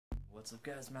What's up,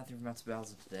 guys? Matthew from Matt's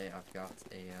Battles. Today I've got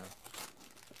a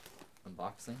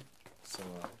unboxing. So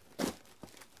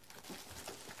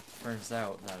turns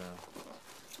out that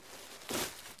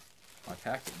my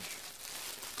package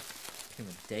came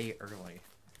a day early.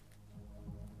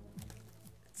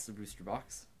 It's the booster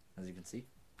box, as you can see.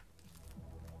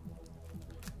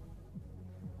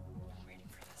 I'm waiting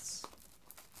for this.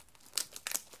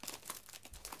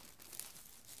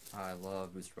 I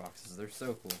love booster boxes. They're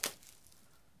so cool.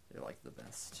 They're like the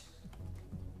best.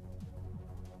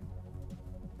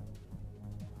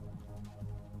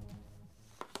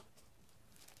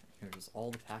 Here's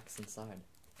all the packs inside.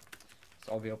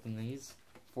 So I'll be opening these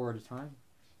 4 at a time.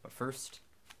 But first,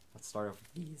 let's start off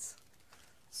with these.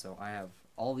 So I have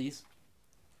all these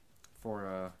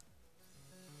for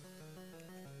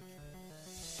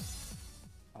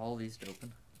all these to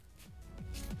open.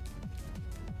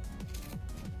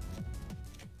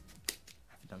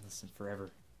 I haven't done this in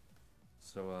forever.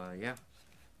 So, yeah.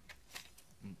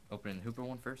 I'm opening the Hooper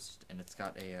one first, and it's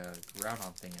got a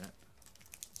Groudon thing in it.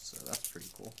 So that's pretty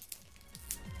cool.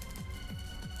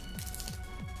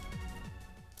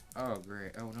 Oh,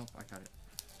 great. Oh, no, I got it.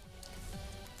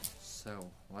 So,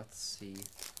 let's see.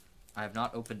 I have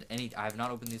not opened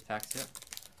these packs yet.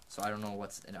 So I don't know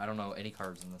I don't know any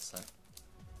cards in this set.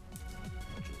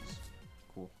 Which is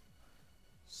cool.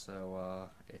 So,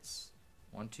 it's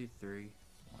 1, 2, 3,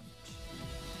 1, 2.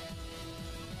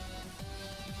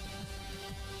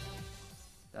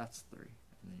 That's 3,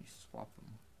 and then you swap them.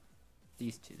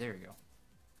 These 2, there you go.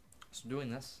 So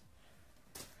doing this,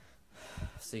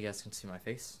 so you guys can see my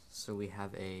face. So we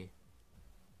have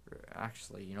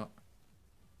actually, you know,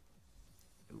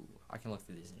 ooh, I can look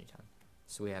through these anytime.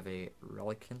 So we have a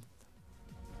Relicanth.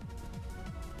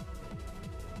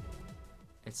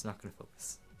 It's not gonna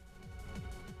focus.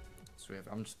 So we have,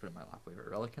 I'm just putting it in my lap. We have a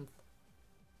Relicanth,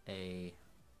 a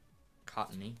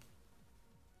Cottony,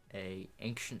 a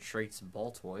Ancient Traits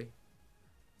Ball Toy.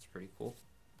 It's pretty cool.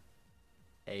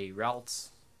 A Ralts.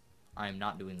 I am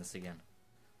not doing this again.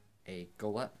 A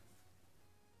Golett.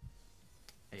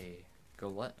 A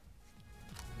Golett.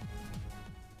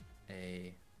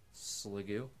 A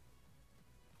Sliggoo.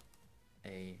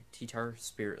 A T-Tar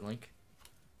Spirit Link.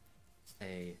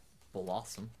 A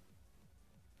Blossom.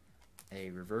 A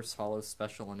Reverse Hollow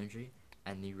Special Energy.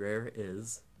 And the rare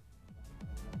is...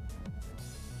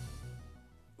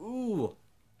 Ooh!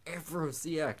 Ampharos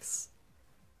EX!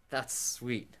 That's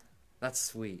sweet. That's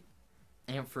sweet.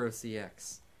 Ampharos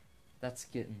EX. That's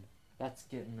getting, put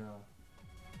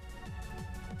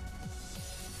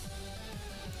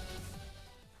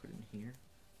in here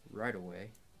right away.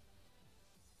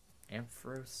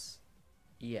 Ampharos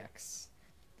EX.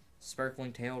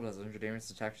 Sparkling Tail does 100 damage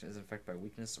to attack and is affected by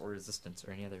weakness or resistance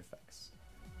or any other effects.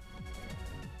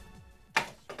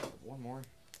 One more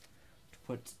to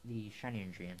put the shiny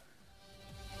energy in.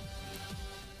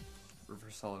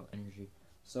 Reverse Hollow Energy.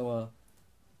 So,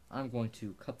 I'm going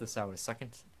to cut this out in a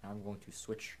second, and I'm going to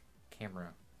switch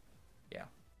camera. Yeah.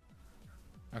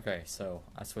 Okay, so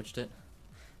I switched it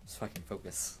so I can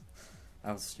focus.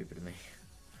 That was stupid of me.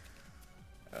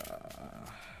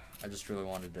 I just really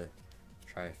wanted to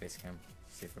try a face cam,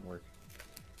 see if it worked.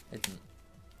 It didn't.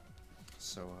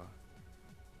 So,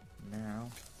 now,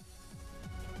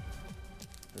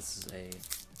 this is a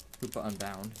Hoopa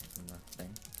Unbound in the thing.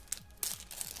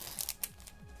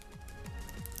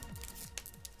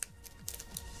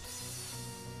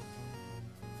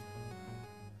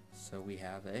 So we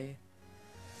have a...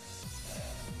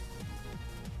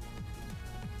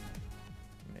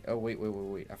 Oh, wait.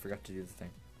 I forgot to do the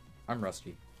thing. I'm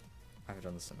rusty. I haven't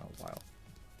done this in a while.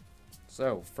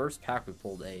 So, first pack we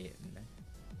pulled a...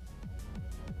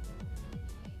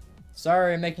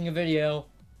 Sorry, I'm making a video.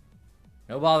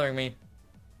 No bothering me.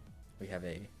 We have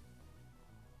a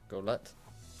Golett.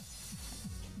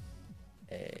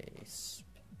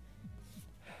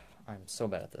 I'm so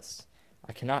bad at this.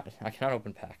 I cannot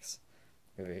open packs.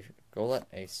 We have a Golett,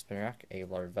 a Spinarak, a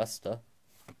Larvesta,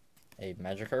 a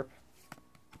Magikarp,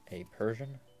 a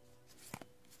Persian,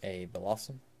 a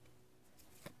Blossom,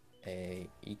 a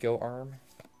Eco Arm,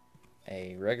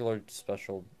 a regular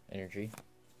Special Energy,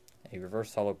 a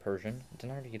Reverse Hollow Persian,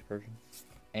 didn't I already get a Persian,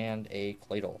 and a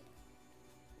Claydol.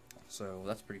 So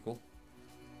that's pretty cool.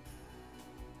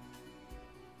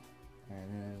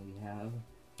 And then we have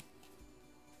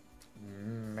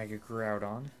Mega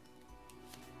Groudon.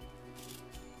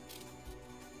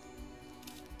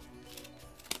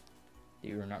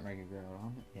 You are not Mega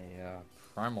Groudon, a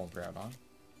Primal Groudon.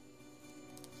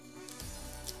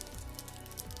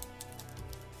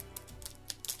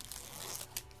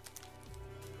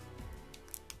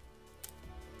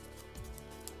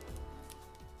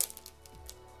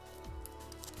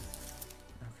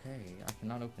 Okay, I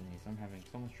cannot open these. I'm having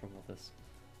so much trouble with this.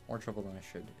 More trouble than I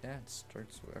should. Yeah, it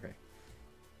starts with, okay.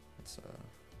 It's,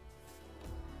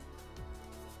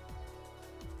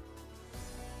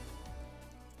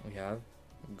 we have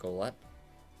Golett,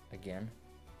 again.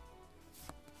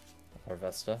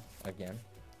 Larvesta, again.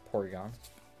 Porygon.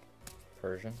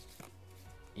 Persian.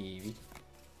 Eevee.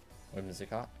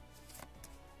 Whimsicott.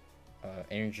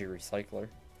 Energy Recycler.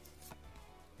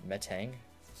 Metang.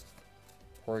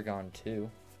 Porygon 2.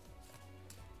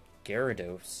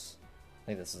 Gyarados. I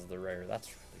think this is the rare. That's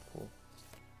really cool.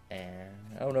 And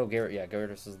oh no,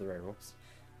 Gyarados is the rare. Whoops.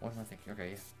 What am I thinking?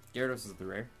 Okay, yeah. Gyarados is the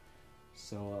rare.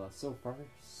 So so far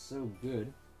so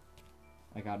good.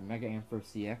 I got Mega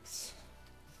Ampharos EX,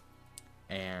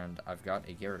 and I've got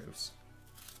a Gyarados.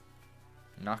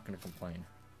 Not gonna complain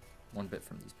one bit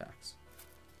from these packs.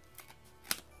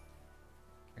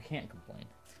 I can't complain.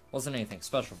 Wasn't anything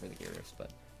special for the Gyarados, but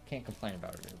can't complain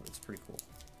about it. It's pretty cool.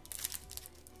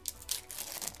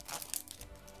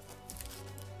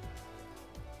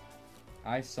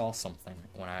 I saw something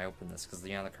when I opened this, because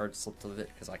the card slipped a bit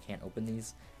because I can't open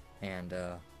these, and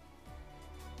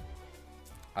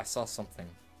I saw something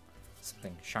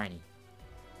shiny.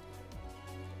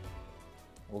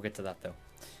 We'll get to that though.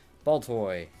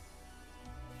 Baltoy,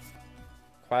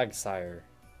 Quagsire,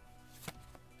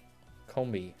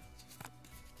 Combi,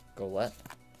 Golett,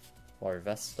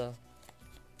 Larvesta,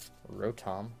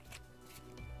 Rotom,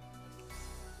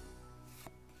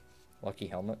 Lucky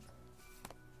Helmet,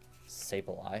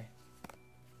 Sableye,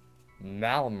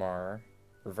 Malamar,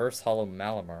 Reverse Hollow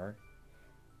Malamar,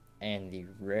 and the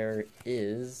rare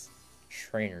is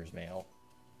Trainer's Mail.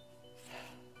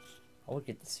 I would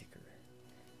get the secret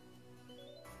rare.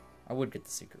 I would get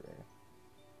the secret rare.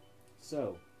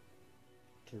 So,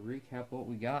 to recap what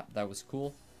we got, that was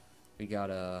cool. We got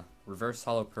a Reverse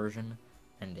Hollow Persian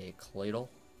and a Claydol.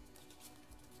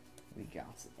 We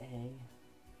got a...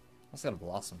 Let's got a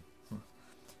Blossom.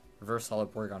 Reverse Hollow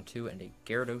Porygon 2 and a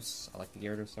Gyarados. I like the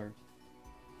Gyarados art.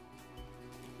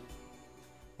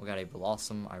 We got a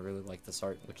Blossom. I really like this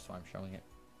art, which is why I'm showing it.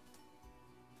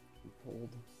 We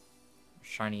pulled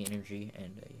Shiny Energy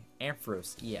and a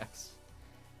Ampharos EX.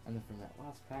 And then from that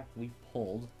last pack, we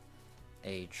pulled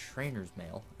a Trainer's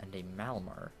Mail and a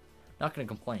Malamar. Not gonna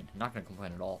complain. Not gonna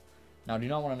complain at all. Now, I do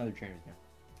not want another Trainer's Mail.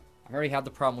 I've already had the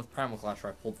problem with Primal Clash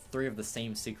where I pulled 3 of the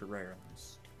same secret rare.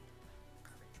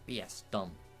 Garbage. BS.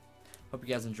 Dumb. Hope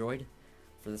you guys enjoyed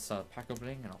for this pack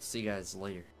opening, and I'll see you guys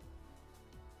later.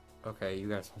 Okay, you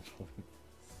guys won't believe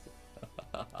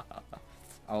this.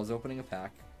 I was opening a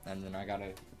pack, and then I got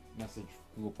a message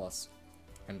Google Plus,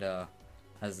 and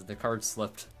as the card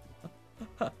slipped,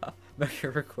 Mega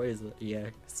Rayquaza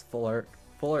EX, full art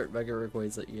Mega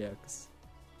Rayquaza EX.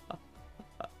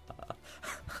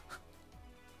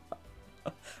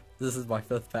 This is my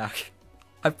 5th pack.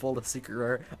 I pulled a secret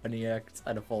rare, an EX,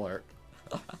 and a full art.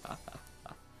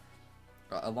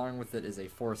 Along with it is a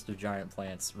Forest of Giant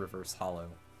Plants Reverse Hollow.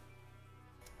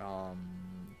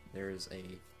 There's a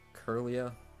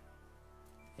Kirlia,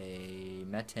 a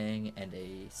Metang, and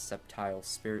a Sceptile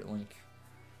Spirit Link.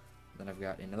 Then I've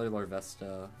got another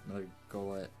Larvesta, another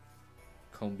Golett,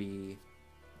 Combi,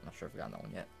 I'm not sure if I've gotten that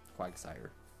one yet,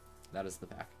 Quagsire. That is the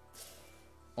pack.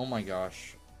 Oh my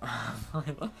gosh. I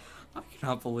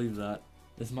cannot believe that.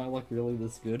 Is my luck really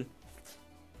this good?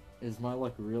 Is my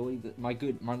luck really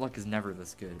my luck is never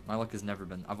this good. My luck has never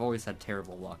been. I've always had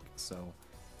terrible luck, so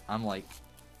I'm like,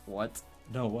 what?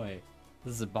 No way.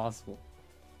 This is impossible.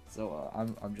 So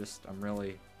I'm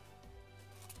really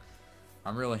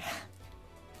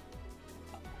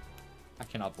I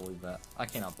cannot believe that. I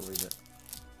cannot believe it.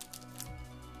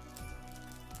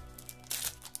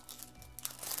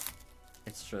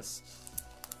 It's just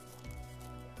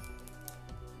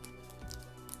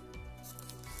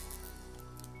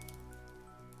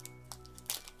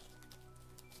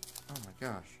oh my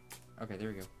gosh. Okay, there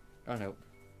we go. Oh no.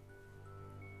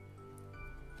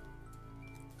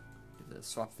 Do the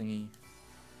swap thingy.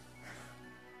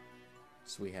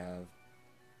 So we have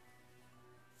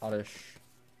Oddish,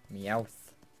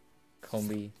 Meowth,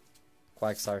 Combi,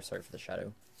 Quagsire, sorry for the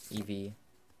shadow, Eevee,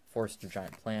 Forest of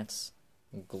Giant Plants,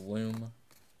 Gloom,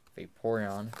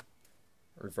 Vaporeon,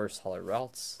 Reverse Hollow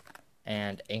Routes,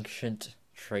 and Ancient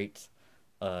Trait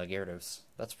Gyarados.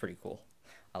 That's pretty cool.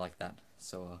 I like that.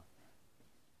 So,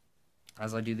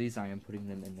 as I do these, I am putting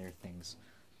them in their things.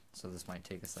 So this might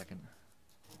take a second.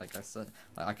 Like I said,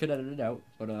 I could edit it out,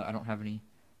 but I don't have any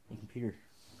computer.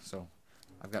 So,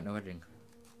 I've got no editing.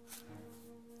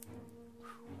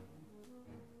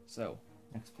 So,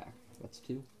 next pack. That's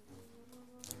 2.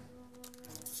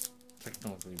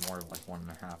 Technically more like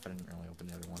 1.5. I didn't really open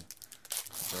the other one.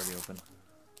 It's already open.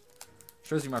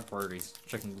 Shows you my priorities.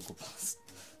 Checking Google Plus.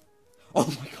 Oh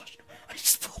my gosh! I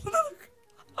just pulled another.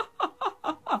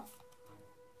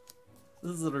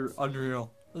 This is unreal.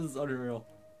 This is unreal.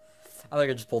 I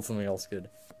think I just pulled something else good.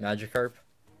 Magikarp,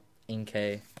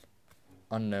 Inkay,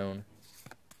 Unknown,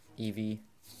 Eevee,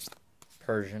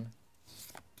 Persian.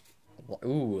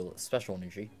 Ooh, Special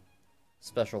Energy.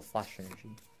 Special Flash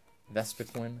Energy.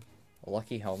 Vespiquen,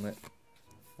 Lucky Helmet,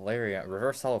 Flareon,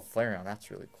 Reverse Hollow Flareon,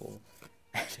 that's really cool.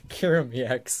 And Kiram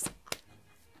EX.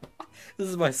 This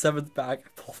is my 7th pack. I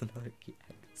pulled another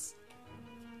EX.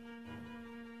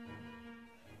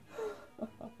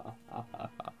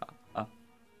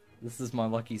 This is my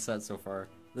lucky set so far.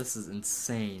 This is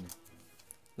insane.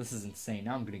 This is insane.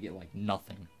 Now I'm gonna get like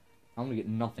nothing. I'm gonna get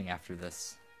nothing after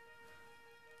this.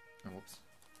 Oh, whoops.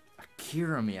 A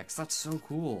Kiram EX, that's so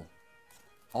cool.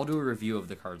 I'll do a review of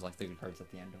the cards, like the good cards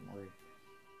at the end, don't worry.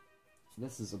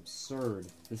 This is absurd.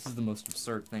 This is the most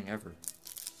absurd thing ever.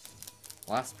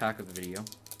 Last pack of the video.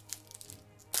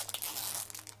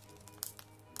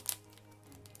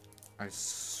 I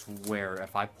swear,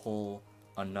 if I pull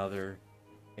another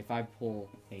like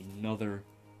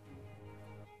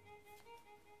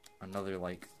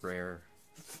rare,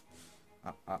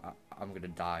 I'm gonna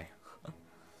die.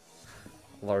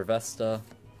 Larvesta,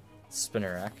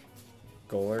 Spinarak,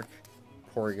 Golurk,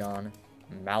 Porygon,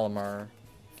 Malamar,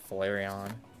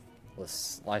 Flareon,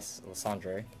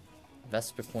 Lysandre,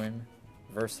 Vespiquen,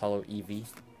 Verse Hollow Eevee,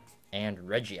 and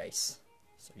Regice.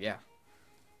 So yeah,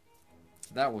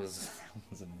 that was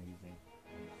amazing.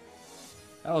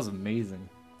 That was amazing.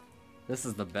 This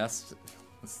is the best.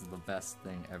 This is the best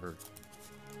thing ever.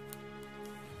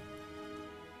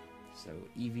 So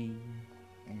Eevee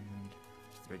and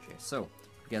Regice. So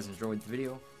if you guys enjoyed the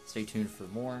video, stay tuned for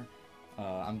more.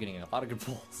 I'm getting a lot of good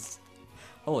pulls.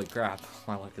 Holy crap,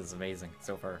 my luck is amazing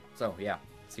so far. So yeah,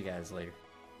 see you guys later.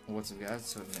 What's up guys,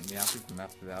 so I'm Matthew from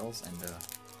Matthew Battles, and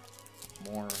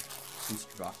more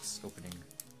booster box opening.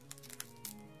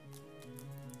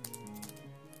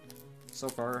 So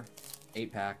far,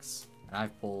 8 packs,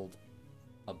 and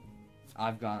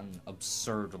I've gotten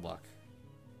absurd luck.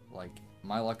 Like,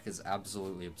 my luck is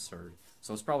absolutely absurd.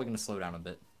 So it's probably going to slow down a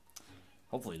bit.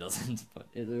 Hopefully it doesn't, but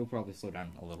it'll probably slow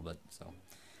down a little bit, so.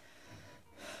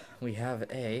 We have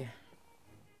a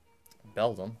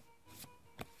Beldum,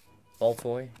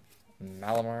 Baltoy,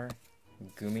 Malamar,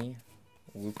 Gumi,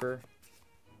 Wooper,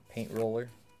 Paint Roller,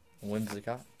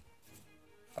 Whimsicott,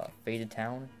 Faded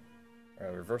Town,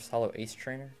 a Reverse Hollow Ace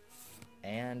Trainer,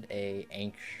 and a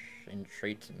Ancient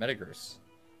Trait Metagross.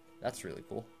 That's really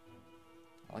cool.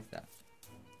 I like that.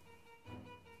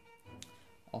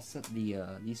 I'll set the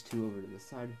these two over to the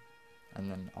side, and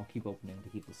then I'll keep opening to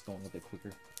keep this going a bit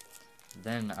quicker.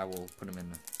 Then I will put them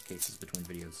in the cases between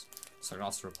videos, so I can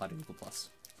also reply to Google+.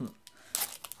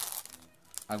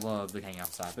 I love the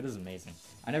Hangouts app. It is amazing.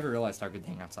 I never realized how good the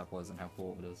Hangouts app was and how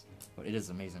cool it is, but it is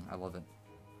amazing. I love it.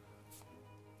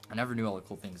 I never knew all the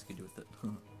cool things you could do with it.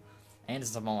 And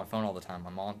since I'm on my phone all the time,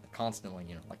 I'm on constantly,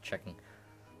 you know, like checking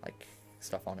like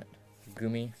stuff on it.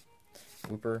 Gumi,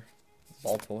 Wooper,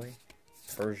 Baltoy,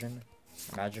 Persian,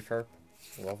 Magikarp,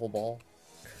 Level Ball,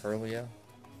 Curlia,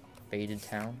 Faded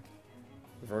Town,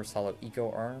 Reverse Hollow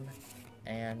Eco Arm,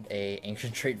 and a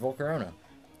Ancient Trait Volcarona.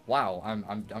 Wow,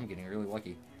 I'm getting really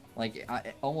lucky. Like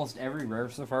almost every rare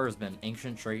so far has been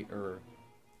Ancient Trait or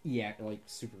yeah, like a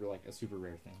super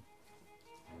rare thing.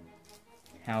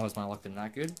 How has my luck been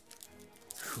that good?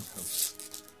 Who knows?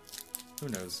 Who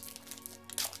knows?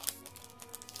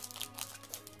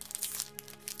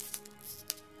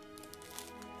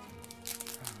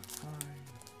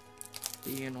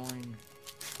 Be annoying.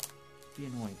 Be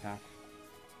annoying, pack.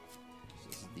 So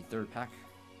this is the 3rd pack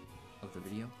of the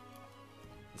video.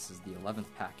 This is the 11th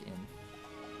pack in.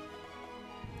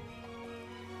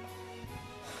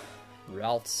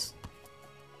 Ralts,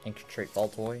 Ancient Trait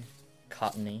Baltoy,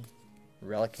 Cottony,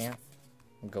 Relicanth,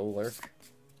 Golurk,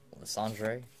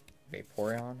 Lysandre,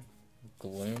 Vaporeon,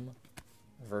 Gloom,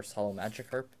 Reverse Hollow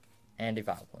Magikarp, and a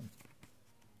Vileplume.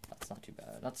 That's not too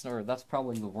bad. That's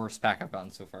probably the worst pack I've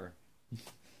gotten so far.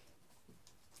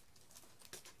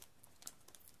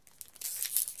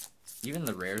 Even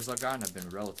the rares I've gotten have been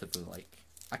relatively, like,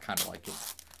 I kind of like it.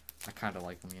 I kind of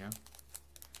like them, you know?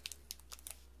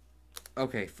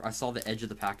 Okay, I saw the edge of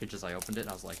the package as I opened it, and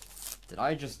I was like, did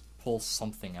I just pull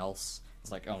something else?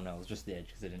 It's like, oh no, it was just the edge,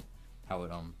 because it didn't, how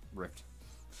it, ripped.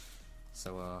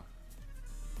 So,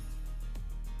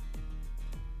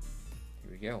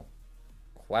 here we go.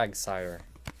 Quagsire,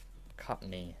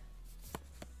 Cottony,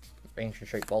 Ancient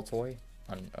Trait Baltoy,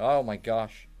 oh my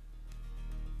gosh.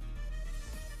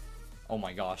 Oh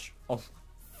my gosh. Oh.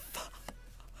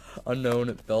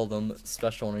 Unknown, Beldum,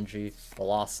 Special Energy,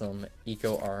 Blossom,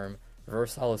 Eco Arm,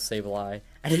 Reverse Hollow Sableye,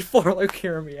 and a 4-Low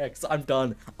Kirami X. I'm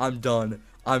done. I'm done.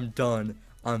 I'm done.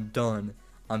 I'm done.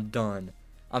 I'm done.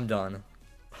 I'm done.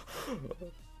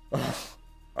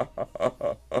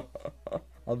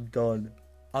 I'm done.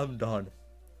 I'm done.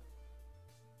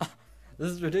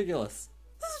 This is ridiculous.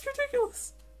 This is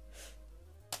ridiculous.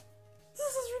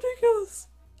 This is ridiculous.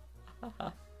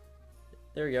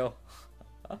 There we go.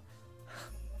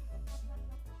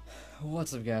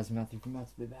 What's up, guys? Matthew from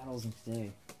Matthew Battles, and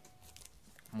today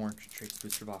more Traits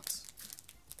booster box.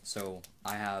 So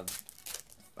I had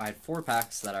 4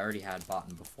 packs that I already had bought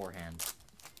in beforehand,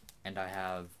 and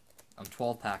I'm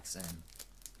 12 packs in.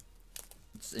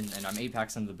 And I'm 8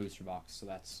 packs into the booster box, so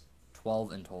that's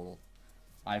 12 in total.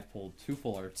 I've pulled 2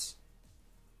 full arts,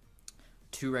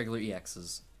 2 regular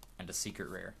EXs, and a secret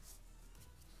rare.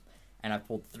 And I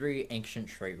pulled 3 ancient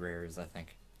trait rares, I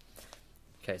think.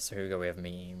 Okay, so here we go. We have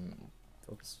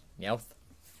Meowth,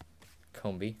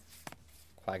 Combee,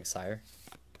 Quagsire,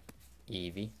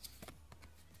 Eevee,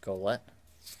 Golett,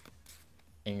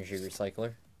 Energy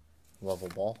Recycler, Level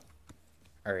Ball,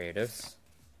 Ariados,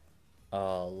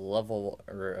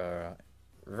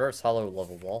 Reverse Hollow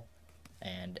Level Ball,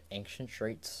 and Ancient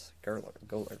Traits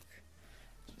Golurk.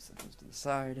 Set those to the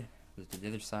side, those to the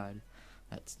other side.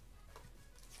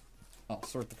 I'll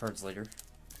sort the cards later.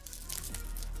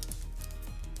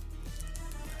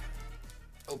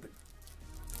 Open.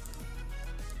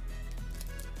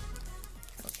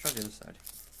 Let's try the other side.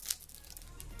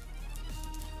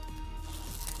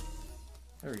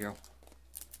 There we go.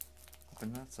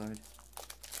 Open that side.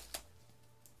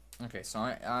 Okay, so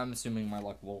I'm assuming my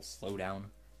luck will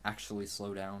actually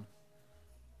slow down,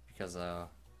 because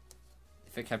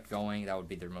if it kept going, that would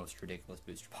be their most ridiculous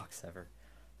booster box ever.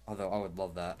 Although I would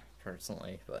love that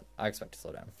personally, but I expect to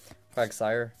slow down.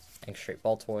 Quagsire, Ancient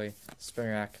Baltoy,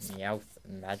 Spinarak, Meowth,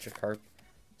 Magikarp,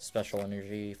 Special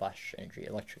Energy, Flash Energy,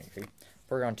 Electric Energy,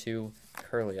 Porygon 2,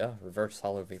 Kirlia, Reverse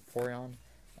Hollow Vaporeon,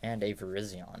 and a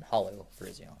Virizion, Hollow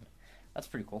Virizion. That's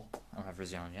pretty cool. I don't have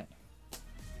Virizion yet.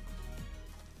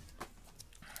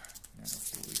 Now let's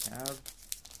see what we have.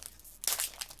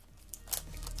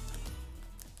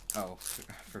 Oh,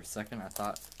 for a second I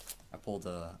thought I pulled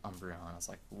a Umbreon. I was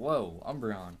like, whoa,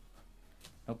 Umbreon.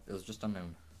 Nope, it was just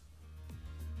unknown.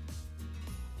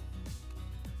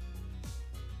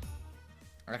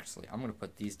 Actually, I'm going to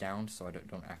put these down so I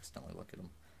don't accidentally look at them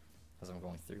as I'm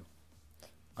going through.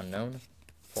 Unknown,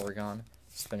 Porygon,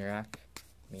 Spinarak,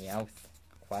 Meowth,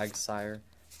 Quagsire,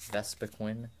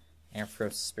 Vespiquen,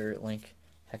 Ampharos Spirit Link,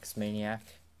 Hexmaniac,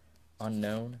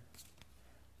 Unknown.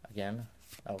 Again,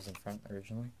 that was in front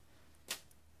originally.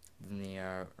 Then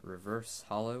the reverse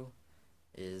hollow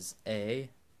is a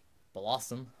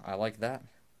Blossom. I like that.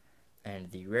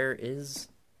 And the rare is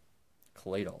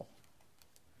Claydol.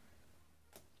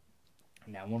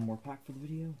 Now one more pack for the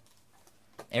video.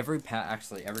 Every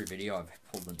video I've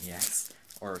pulled an EX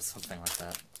or something like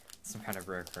that. Some kind of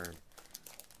rare card.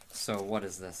 So what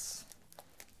is this?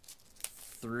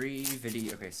 3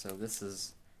 video. Okay, so this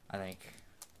is, I think,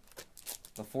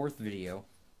 the 4th video.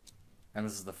 And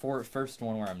this is the first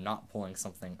one where I'm not pulling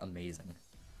something amazing.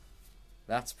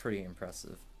 That's pretty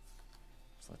impressive.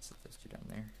 So let's set those 2 down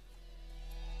there.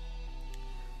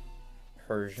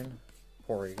 Persian,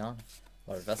 Porygon,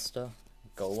 Larvesta,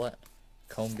 Golett,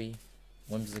 Combee,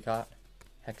 Whimsicott,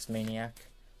 Hexmaniac,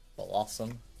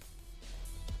 Blossom.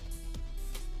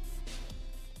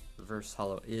 Reverse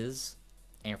Hollow is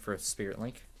Ampharos Spirit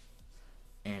Link.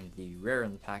 And the rare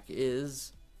in the pack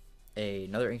is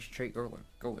another Ancient Trait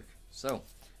Golurk. So,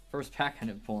 first pack I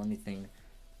didn't pull anything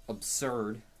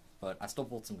absurd, but I still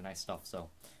pulled some nice stuff, so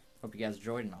hope you guys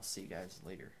enjoyed, and I'll see you guys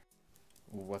later.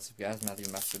 What's up, guys? Matthew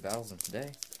from Master Battles, and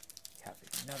today we have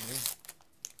another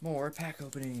more pack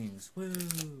openings. Woo!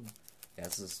 Yeah,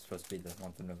 this is supposed to be the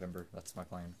month of November. That's my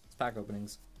plan. It's pack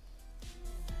openings.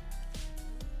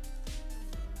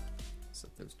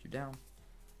 Set those 2 down.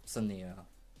 Send the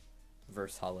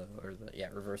reverse hollow, or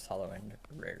reverse hollow and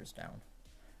rares down.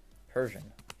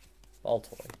 Persian,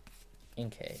 Baltoy,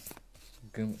 Inkay,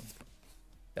 Gumi,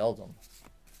 Beldum,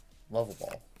 Level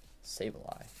Ball,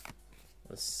 Sableye,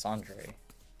 Lissandre,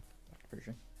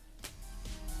 version.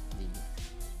 The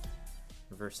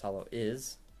reverse hollow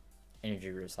is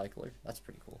Energy Recycler. That's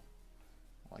pretty cool.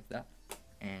 I like that.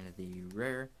 And the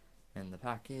rare in the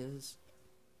pack is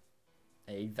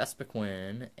a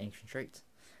Vespiquen Ancient Trait.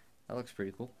 That looks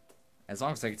pretty cool. As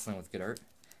long as I get something with good art,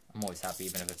 I'm always happy,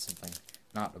 even if it's something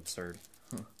not absurd.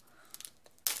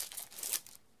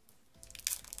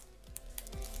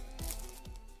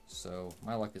 So,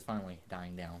 my luck is finally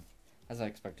dying down, as I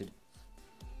expected.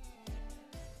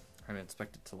 I didn't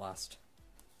expect it to last.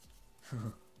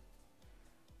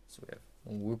 So we have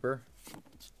Wooper,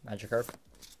 Magikarp,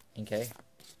 Inkay,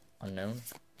 Unknown,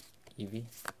 Eevee,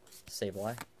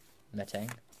 Sableye, Metang,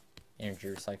 Energy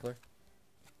Recycler.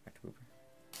 Back to Wooper.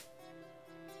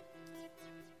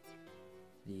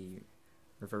 The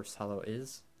reverse holo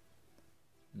is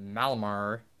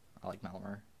Malamar. I like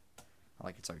Malamar. I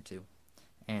like its art too.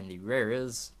 And the rare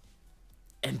is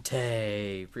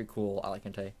Entei. Pretty cool. I like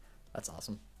Entei. That's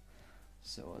awesome.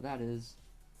 So that's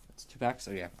 2 packs.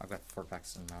 Oh yeah, I've got 4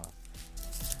 packs in my left.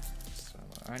 So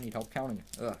I need help counting.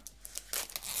 Ugh.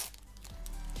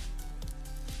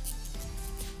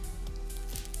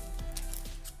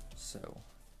 So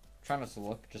try not to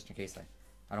look just in case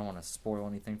I don't want to spoil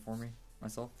anything for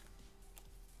myself.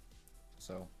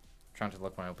 So trying to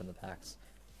look when I open the packs.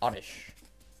 Oddish,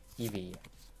 Eevee,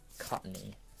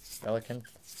 Cottony, Relicanth,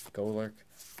 Golurk,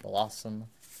 Blossom,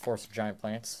 Force of Giant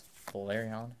Plants,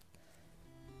 Valerian.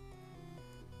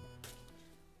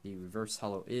 The reverse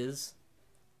holo is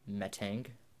Metang.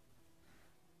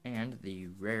 And the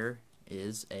rare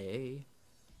is a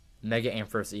Mega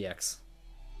Ampharos EX.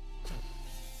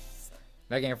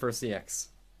 Mega Ampharos EX.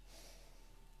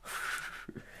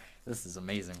 This is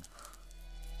amazing.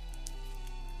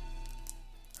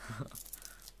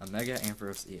 A Mega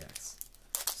Ampharos EX.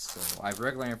 So I have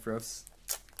regular Ampharos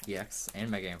EX and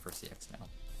Mega Ampharos EX now.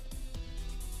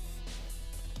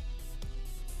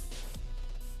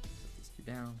 Put these 2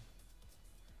 down.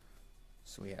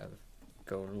 So we have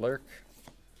Golurk,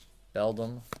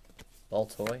 Beldum,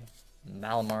 Baltoy,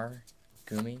 Malamar,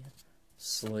 Gumi,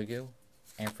 Sliggoo,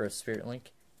 Ampharos Spirit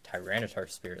Link, Tyranitar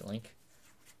Spirit Link.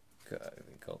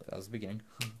 That was the beginning.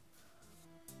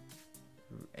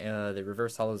 The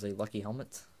reverse holo is a Lucky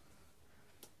Helmet.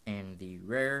 And the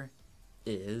rare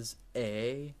is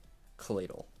a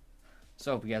Claydol.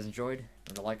 So, hope you guys enjoyed.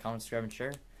 Remember to like, comment, subscribe, and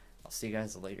share. I'll see you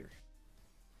guys later.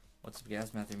 What's up,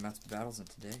 guys? Matthew Matt's Battles, and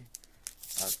today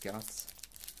I've got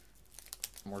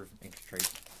more ink trait.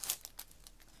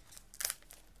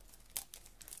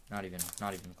 Not even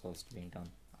close to being done.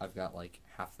 I've got like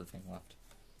half the thing left.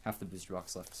 Half the booster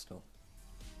box left still.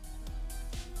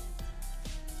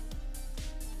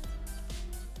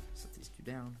 Set these 2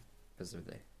 down because they're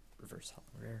the reverse holo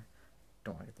rare.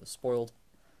 Don't want to get those spoiled.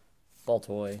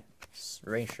 Baltoy,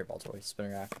 Ranger Baltoy,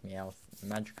 Spinarak, Meowth,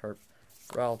 Magikarp,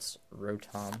 Ralts,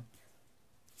 Rotom,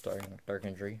 Dark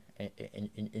Injury,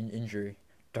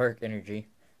 Dark Energy,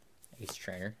 Ace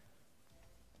Trainer.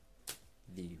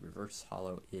 The reverse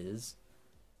holo is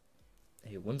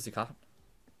a Whimsicott.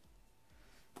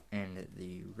 And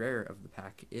the rare of the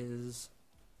pack is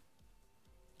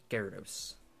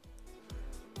Gyarados.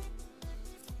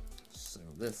 So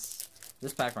this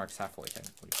pack marks halfway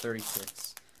technically,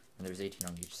 36, and there's 18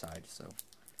 on each side. So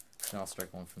then I'll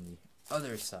start going from the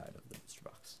other side of the booster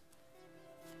box.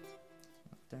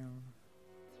 Down.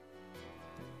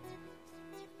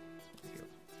 There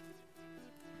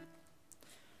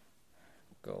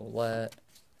we go. Golett,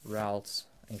 Ralts,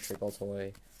 Ancient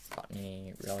Baltoy,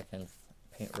 Cottony, Relicanth,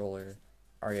 Paint Roller,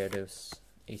 Ariados,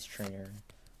 Ace Trainer.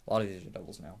 A lot of these are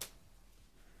doubles now.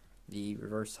 The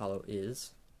reverse holo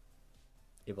is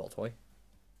a Baltoy.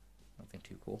 Nothing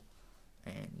too cool.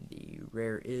 And the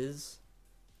rare is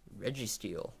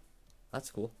Registeel. That's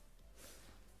cool.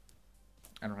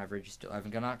 I don't have Registeel. I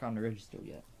haven't gone to Registeel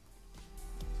yet.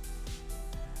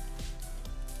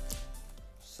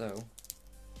 So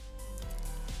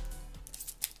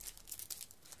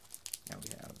now we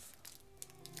have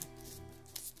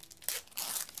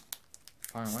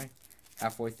finally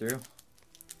halfway through.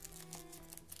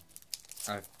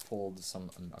 I've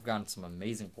gotten some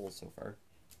amazing pulls so far.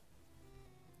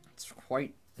 It's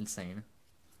quite insane.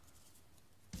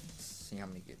 Let's see how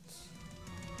many gets.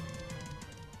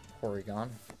 Porygon,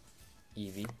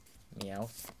 Eevee,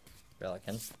 Meowth,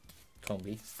 Relicanth,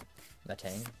 Combi,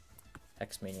 Metang,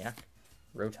 Hexmaniac,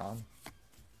 Rotom.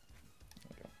 There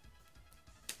we go.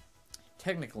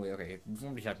 Technically, okay,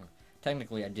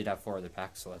 technically I did have 4 other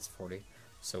packs, so that's 40.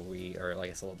 So we are, I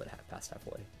guess, a little bit past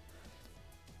halfway.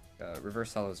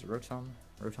 Reverse holo is Rotom,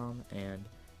 and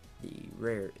the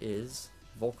rare is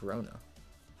Volcarona.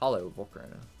 Holo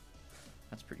Volcarona.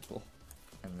 That's pretty cool.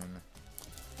 And then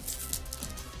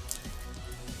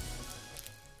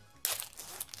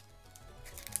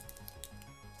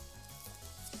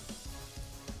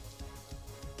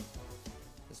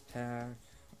this pack,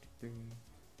 1,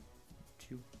 2, 3,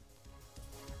 2.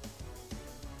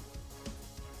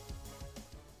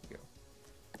 Go.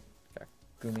 Got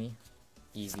Gumi,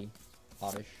 Eevee,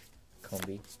 Oddish,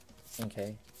 Combi,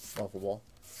 Inkay, Lovable,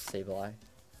 Sableye,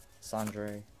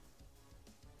 Sandre.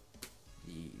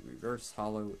 The reverse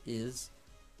holo is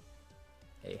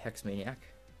a Hex Maniac,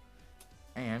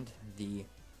 and the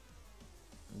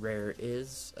rare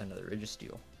is another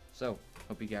Registeel. So,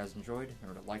 hope you guys enjoyed.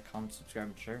 Remember to like, comment, subscribe,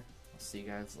 and share. I'll see you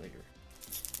guys later.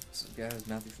 This is guys,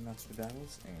 Matthew from Matthew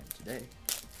Battles, and today,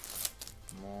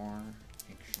 more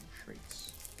ancient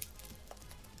traits.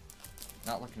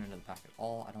 Not looking into the pack at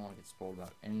all. I don't want to get spoiled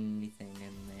about anything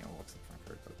in there. Oh, except for my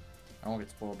card, but I don't want to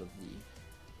get spoiled of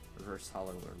the reverse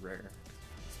hollow or rare.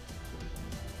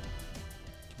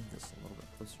 Move this a little bit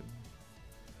closer.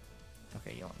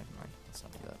 Okay, you know what, never mind. Let's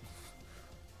not do that.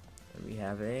 Then we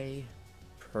have a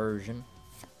Persian,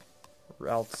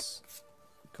 Ralts,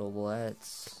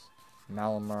 Goblets,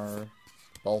 Malamar,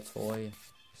 Baltoy,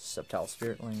 Sceptile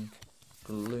Spirit Link,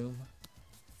 Gloom,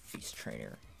 Feast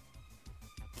Trainer.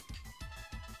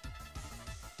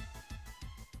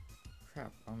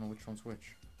 Crap, I don't know which one's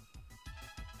which.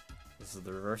 This is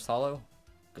the reverse hollow.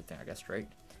 Good thing I guessed right.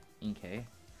 Inkay.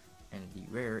 And the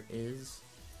rare is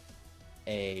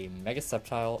a Mega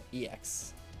Sceptile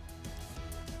EX.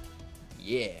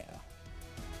 Yeah.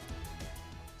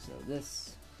 So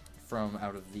this, from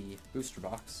out of the booster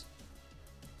box,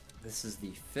 this is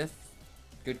the 5th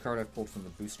good card I've pulled from the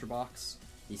booster box.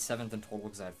 The 7th in total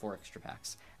because I had 4 extra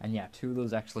packs. And yeah, 2 of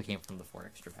those actually came from the 4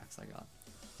 extra packs I got.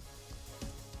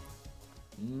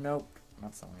 Nope,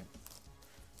 not selling it.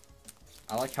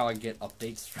 I like how I get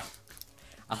updates from...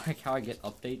 I like how I get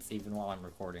updates even while I'm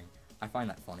recording. I find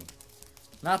that funny.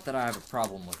 Not that I have a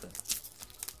problem with it.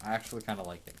 I actually kind of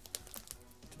like it,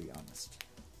 to be honest.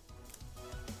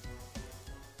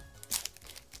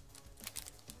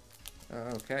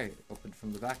 Okay, opened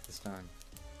from the back this time.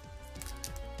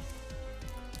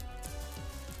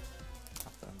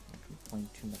 Not that I'm going to complain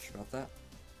too much about that.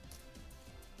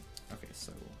 Okay,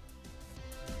 so...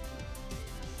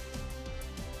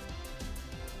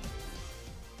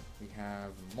 we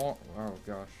have more... oh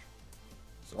gosh.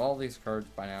 So all these cards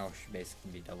by now should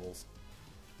basically be doubles.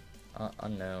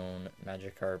 Unknown,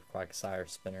 Magikarp, Quagsire,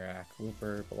 Spinarak,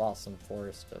 Wooper, Blossom,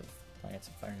 Forest of Plants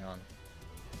and Firing On.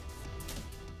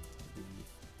 The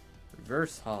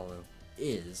reverse hollow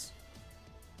is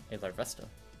a Larvesta.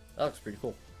 That looks pretty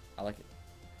cool. I like it.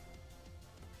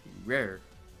 The rare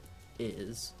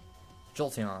is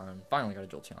Jolteon. Finally got a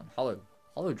Jolteon. Hollow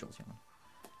Jolteon.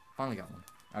 Finally got one.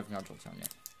 I haven't got Jolteon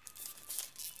yet.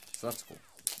 So that's cool.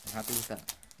 I'm happy with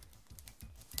that.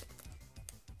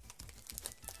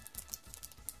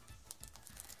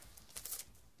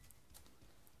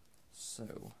 So,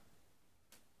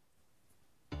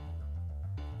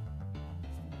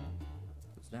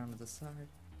 goes down to the side.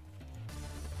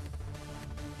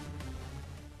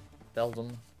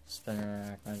 Beldum,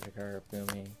 Spinarak, Magikarp,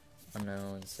 Goomy,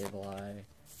 Unknown, Sableye,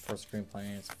 Force Green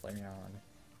Planets, Flareon.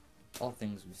 All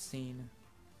things we've seen.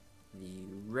 The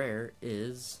rare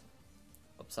is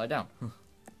upside down.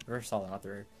 Reverse hollow, not the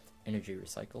rare. Energy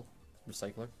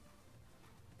Recycler.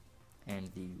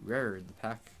 And the rare in the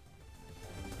pack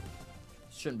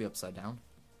shouldn't be upside down.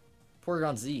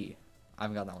 Porygon Z. I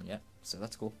haven't got that one yet, so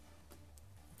that's cool.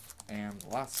 And the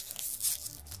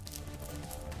last.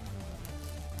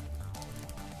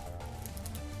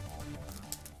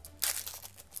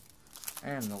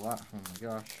 And the last. Oh my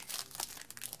gosh.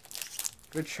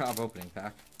 Good job opening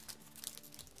pack.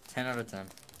 10 out of 10.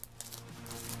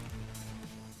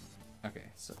 Okay,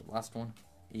 so the last one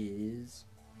is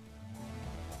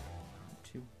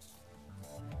 2.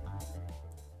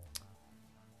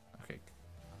 Okay.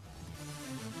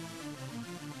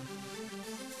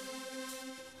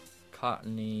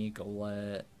 Cottony,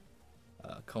 Golett,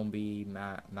 Combi,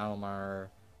 Malamar,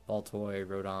 Baltoy,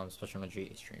 Rodom, Special Energy,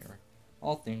 Ace Trainer.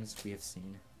 All things we have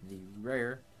seen. The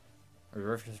rare, or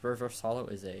reverse hollow,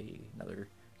 is another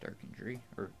Dark Injury,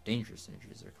 or Dangerous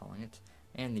Injury as they're calling it.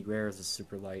 And the rare is a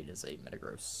super light is a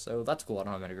Metagross. So that's cool, I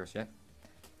don't have Metagross yet.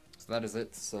 So that is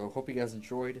it. So hope you guys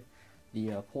enjoyed.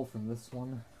 The pull from this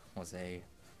one was a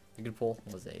good pull,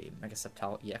 was a Mega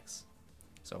Sceptile EX.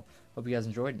 So hope you guys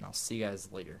enjoyed, and I'll see you guys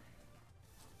later.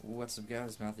 What's up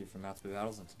guys, Matthew from Matthew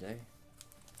Battles, and today,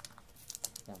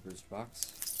 more booster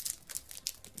box.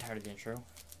 Tired of the intro.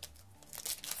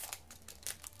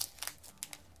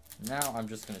 Now I'm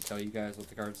just going to tell you guys what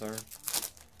the cards are.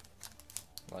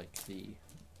 Like the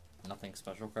nothing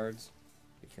special cards.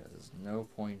 Because no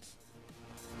point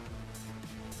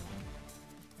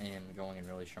in going and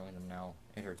really showing them now.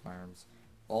 It hurts my arms.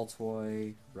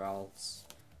 Baltoy, Ralts,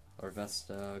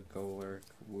 Larvesta, Golurk,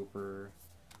 Wooper,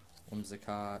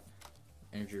 Whimsicott,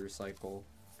 Energy Recycle,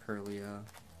 Kirlia.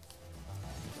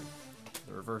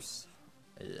 The reverse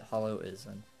hollow is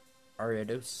an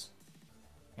Ariados.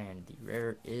 And the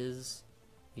rare is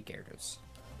a Gyarados.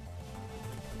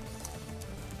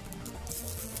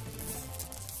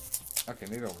 Okay,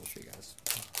 maybe I will show you guys.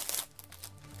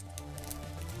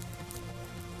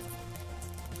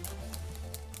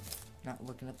 Not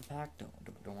looking at the pack. Don't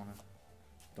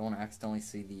wanna accidentally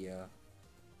see the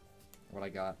what I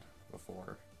got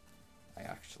before I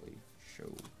actually show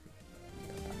the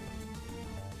pack.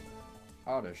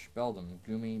 Oddish, Beldum,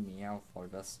 Gumi, Meowth,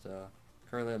 Larvesta,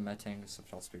 Curlia, Metang,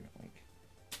 Subtle Spirit Link.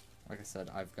 Like I said,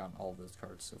 I've gotten all of those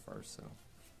cards so far, so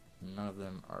all of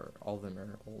them are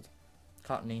old.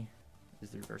 Cottony is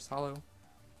the reverse holo,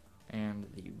 and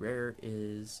the rare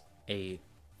is a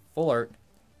full art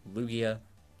Lugia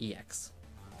EX.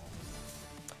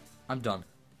 I'm done.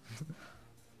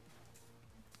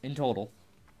 In total,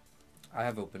 I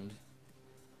have opened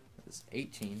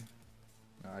 18.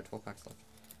 No, I have 12 packs left.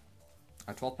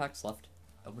 I have 12 packs left.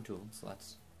 Open 2 of them, so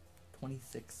that's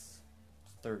 26,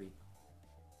 30,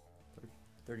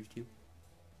 32,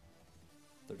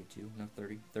 32, no,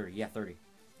 30, 30, yeah, 30.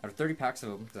 Out of 30 packs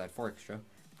I've opened, because I had 4 extra,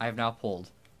 I have now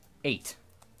pulled 8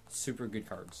 super good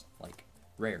cards, like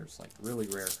rares, like really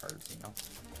rare cards, you know?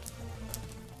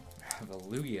 I have a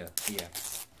Lugia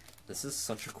EX. This is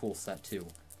such a cool set, too.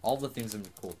 All the things are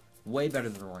cool. Way better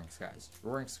than Roaring Skies.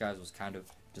 Roaring Skies was kind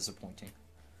of disappointing.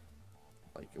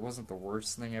 Like, it wasn't the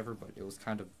worst thing ever, but it was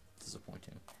kind of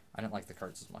disappointing. I didn't like the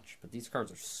cards as much, but these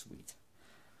cards are sweet.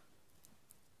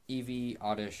 Eevee,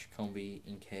 Oddish, Combi,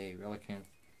 Inkay, Relicanth,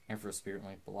 Ampharos Spirit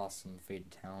Link, Blossom,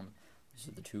 Faded Town. These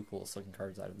are the 2 coolest looking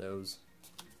cards out of those.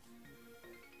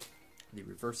 The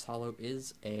reverse holo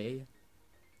is a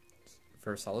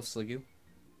reverse holo Sliggoo.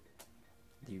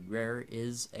 The rare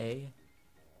is a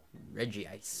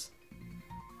Regice.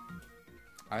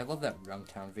 I love that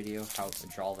Rumtown video, how to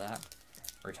draw that,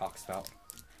 where he talks about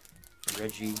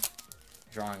Reggie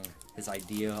drawing his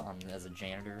idea on as a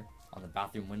janitor on the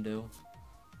bathroom window,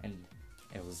 and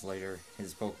it was later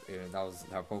that was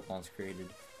how Pokemon's created,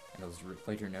 and it was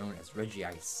later known as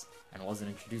Regice, and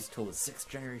wasn't introduced till the 6th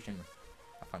generation.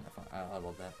 I find that fun. I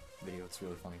love that video. It's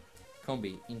really funny.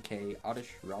 Combi, Inkay,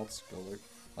 Oddish, Ralts, Golurk,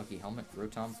 Lucky Helmet,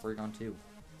 Rotom, Porygon 2.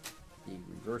 The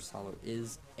reverse holo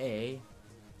is a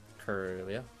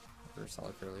Curlia, reverse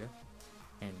holo Curlia,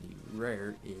 and the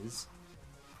rare is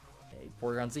a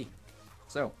Porygon Z.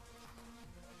 So,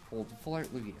 pulled full art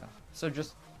Lugia. So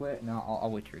just wait. No, I'll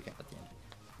wait to recap at the end,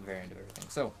 the very end of everything.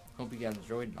 So, hope you guys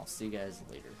enjoyed, and I'll see you guys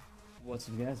later. What's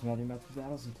up, guys? Matthew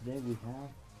Battles, and today we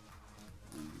have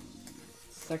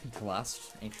the second to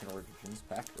last Ancient Origins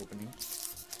pack opening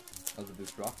of the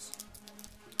booster box.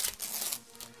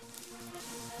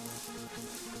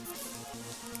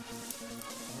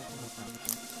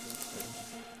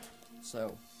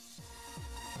 So,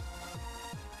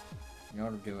 you know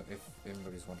what I'm doing, if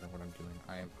anybody's wondering what I'm doing,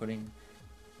 I am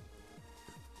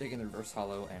taking the reverse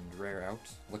holo and rare out,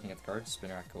 looking at the cards,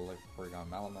 Spinarak, Golurk, Porygon,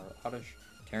 Malamar, Oddish,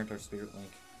 Tyranitar, Spirit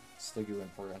Link, Sliggoo,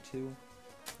 and Porygon 2.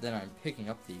 Then I'm picking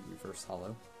up the reverse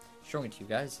holo, showing it to you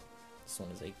guys. This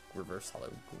one is a reverse holo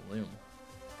Gloom.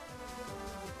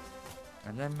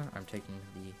 And then I'm taking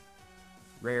the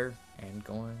rare and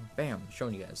going bam,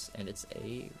 showing you guys, and it's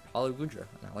a holo Goodra,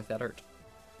 and I like that art.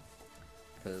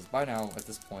 Because by now, at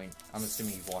this point, I'm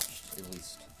assuming you've watched at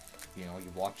least, you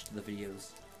watched the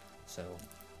videos, so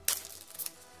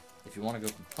if you want to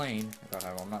go complain about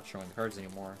how I'm not showing the cards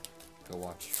anymore, go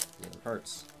watch the other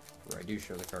parts, where I do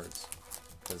show the cards.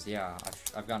 Because yeah,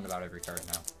 I've gotten about every card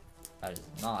now. That is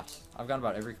not, I've gotten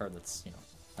about every card that's,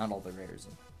 not all the rares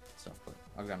and stuff, but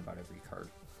I've gotten about every card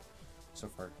so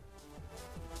far.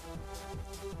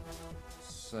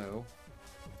 So,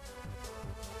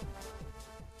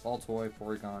 Baltoy,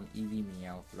 Porygon, Eevee,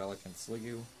 Meowth, Relicanth,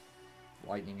 Sliggoo,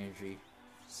 Lightning Energy,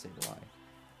 Sableye.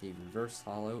 The reverse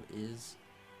holo is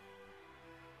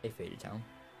a Faded Town,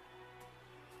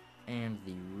 and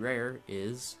the rare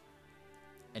is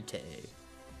Entei.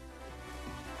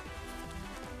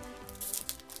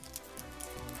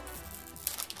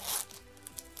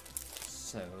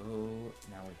 So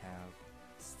now we have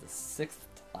the 6th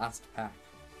to last pack.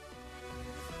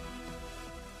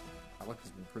 My luck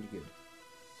has been pretty good.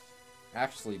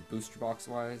 Actually, booster box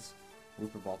wise,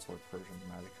 Wooper, Baltoy, Persian,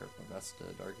 Magikarp, Vesta,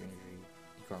 Dark Energy,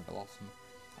 Ecorn, Blossom.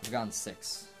 I've gotten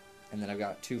 6, and then I've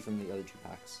got 2 from the other 2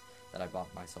 packs that I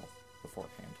bought myself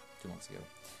beforehand 2 months ago.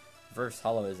 Reverse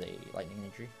holo is a Lightning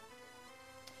Energy.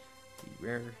 The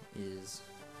rare is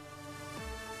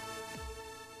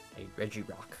a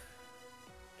Regirock.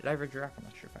 Did I have Regirock? I'm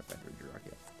not sure if I've had Regirock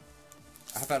yet.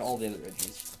 I have had all the other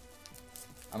Regis.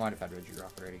 I might have had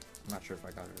Regirock already. I'm not sure if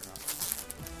I got it or not.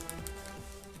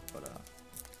 But,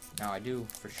 now I do,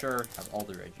 for sure, have all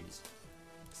the Regis.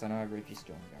 Because I know I have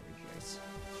Registone, I got Regice.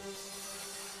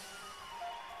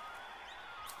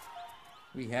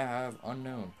 We have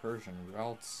Unknown, Persian,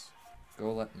 Ralts,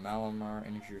 Golett, Malamar,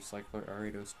 Energy Recycler,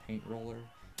 Ariados, Paint Roller.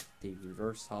 The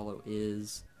reverse holo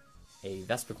is a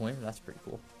Vespiquen. That's pretty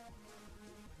cool.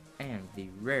 And the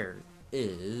rare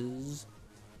is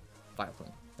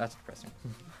Vileplume. That's depressing.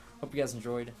 Hope you guys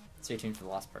enjoyed. Stay tuned for the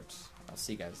last parts. I'll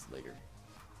see you guys later.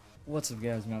 What's up,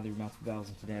 guys? Matthew Battles,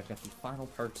 and today I've got the final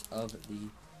part of the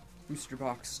booster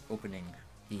box opening.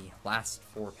 The last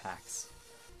 4 packs.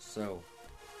 So,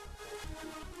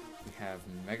 we have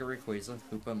Mega Rayquaza,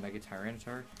 Hoopa, Mega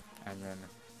Tyranitar, and then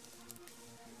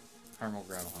Primal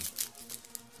Groudon.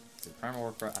 Is it Primal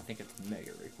or I think it's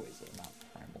Mega Rayquaza, not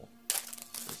Primal.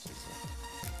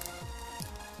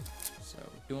 So,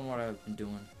 doing what I've been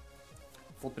doing.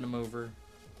 Flipping them over.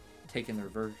 Taking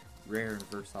the rare and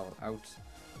reverse holo out.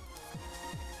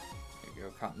 There you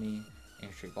go, Cottonee,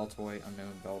 Ancestry Baltoy,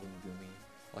 Unknown, Beldum, Goomy,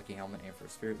 Lucky Helmet, and for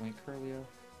Spirit Link, Curlio.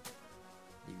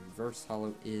 The reverse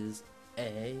holo is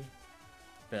a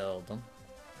Beldum.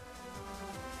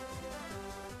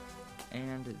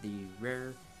 And the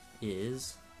rare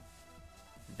is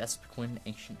Vespiquen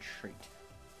Ancient Trait.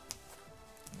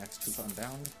 Next Hoopa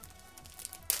Unbound.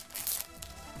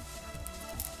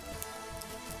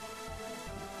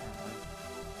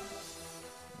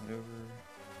 Over.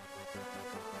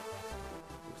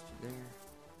 Goes to there.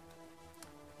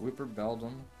 Whipper,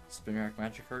 Beldum, Spinarak,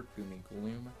 Magikarp, Goomy,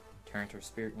 Gloom, Tyranitar,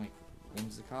 Spirit Link,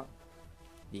 Whimsicott.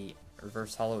 The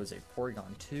reverse holo is a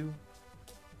Porygon 2,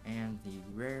 and the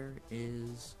rare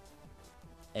is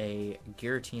a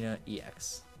Giratina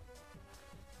EX.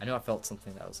 I know I felt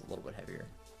something that was a little bit heavier.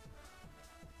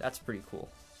 That's pretty cool.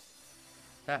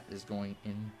 That is going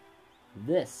in.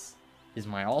 This is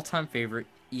my all-time favorite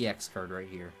EX card right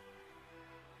here.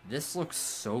 This looks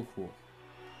so cool.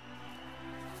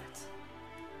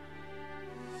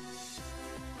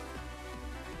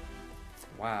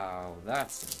 Wow,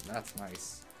 that's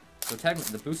nice. So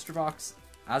technically, the booster box,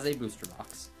 as a booster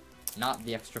box, not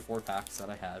the extra 4 packs that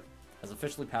I had, has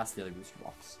officially passed the other booster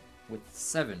box with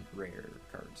 7 rare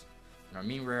cards. And I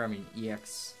mean rare, I mean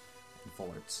EX and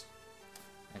full arts.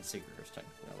 And secret rares,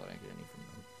 technically, although I didn't get any from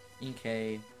them.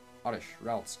 Inkay, Oddish,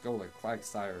 Ralts, Golett,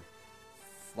 Quagsire,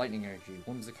 Lightning Energy,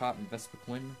 Whimsicott, and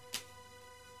Vespiquen.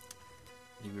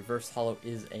 The reverse holo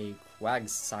is a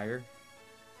Quagsire.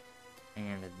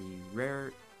 And the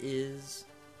rare is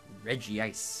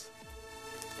Regice.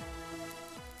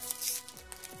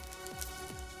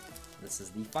 This is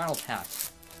the final pack.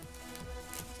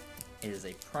 It is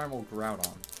a Primal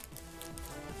Groudon.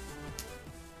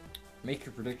 Make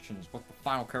your predictions what the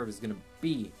final card is going to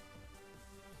be.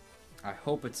 I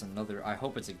hope it's a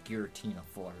Giratina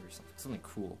full art or something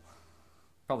cool.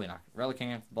 Probably not.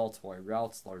 Relicanth, Baltoy,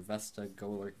 Ralts, Larvesta,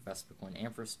 Golurk, Vespiquen,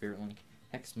 Ampharos, Spirit Link,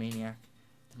 Hex Maniac.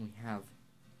 Then we have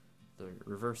the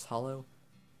reverse holo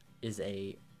is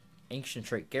a Ancient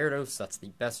Trait Gyarados. That's the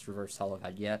best reverse holo I've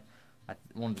had yet.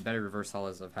 One of the better reverse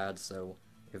holos I've had. So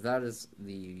if that is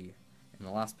in the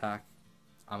last pack,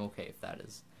 I'm okay if that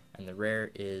is. And the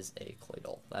rare is a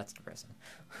Claydol. That's depressing.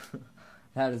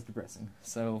 That is depressing.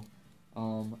 So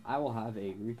I will have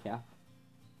a recap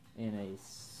in a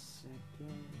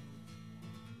second.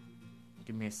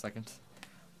 Give me a second.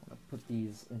 I'm gonna put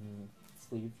these in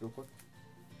sleeves real quick.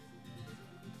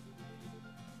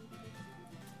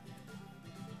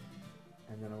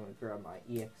 And then I'm gonna grab my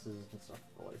EXs and stuff,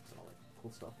 alerts and all that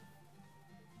cool stuff.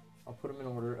 I'll put them in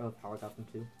order of how I got them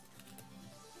too.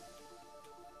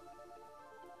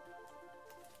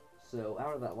 So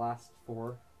out of that last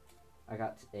 4, I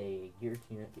got a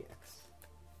Giratina EX.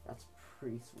 That's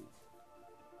pretty sweet.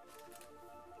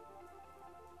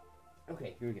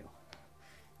 Okay, here we go.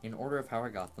 In order of how I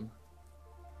got them.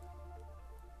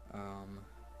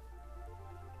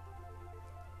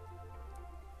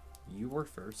 You were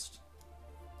first.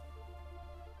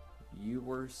 You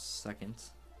were second.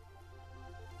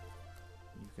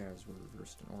 You guys were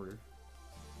reversed in order.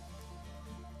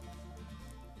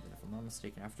 And if I'm not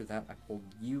mistaken, after that I pulled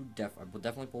you. I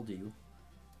definitely pulled you.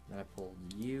 Then I pulled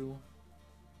you.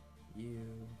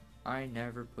 You. I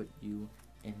never put you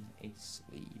in a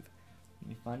sleeve. Let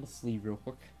me find a sleeve real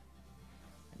quick.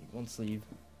 I need one sleeve.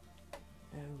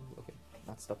 Oh, okay.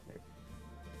 Not stuck there.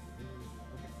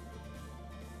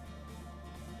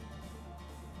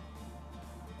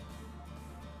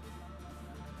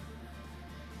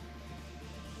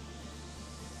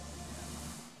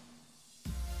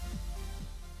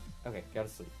 Okay, got a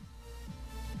sleeve.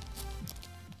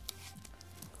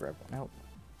 Grab one out.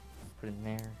 Put it in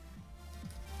there.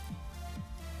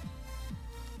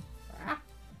 Ah!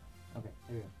 Okay,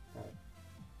 there we go. Got it.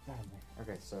 Got it there.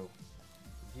 Okay, so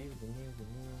the new. You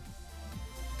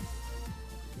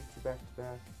 2 back to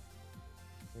back.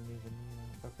 The new.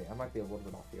 Okay, I might be a little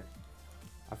bit off here.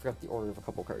 I forgot the order of a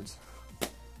couple cards.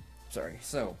 Sorry.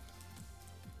 So,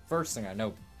 first thing I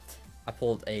know, I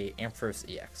pulled a Ampharos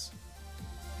EX.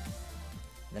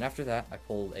 Then after that, I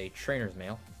pulled a Trainer's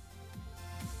Mail.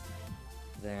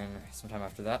 Then, sometime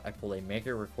after that, I pulled a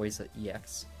Mega Rayquaza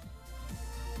EX.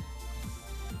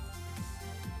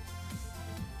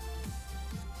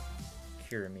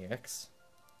 Kyurem EX.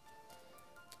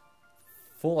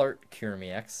 Full Art Kyurem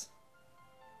EX.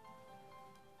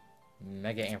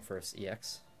 Mega Ampharos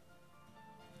EX.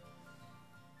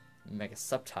 Mega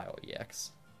Subtile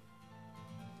EX.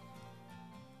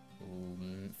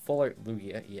 Full Art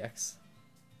Lugia EX.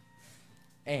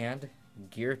 And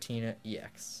Giratina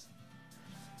EX.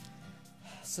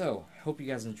 So, hope you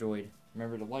guys enjoyed.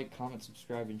 Remember to like, comment,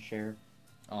 subscribe, and share.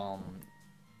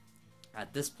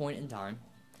 At this point in time,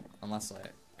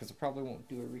 because I probably won't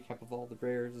do a recap of all the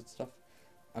rares and stuff.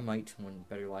 I might when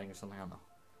better lighting or something, I don't know.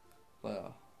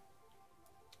 But,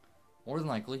 more than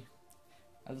likely,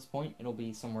 at this point, it'll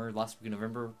be somewhere last week of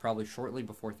November, probably shortly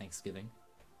before Thanksgiving.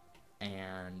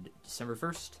 And December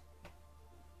 1st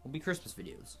will be Christmas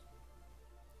videos.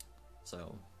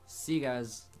 So, see you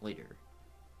guys later.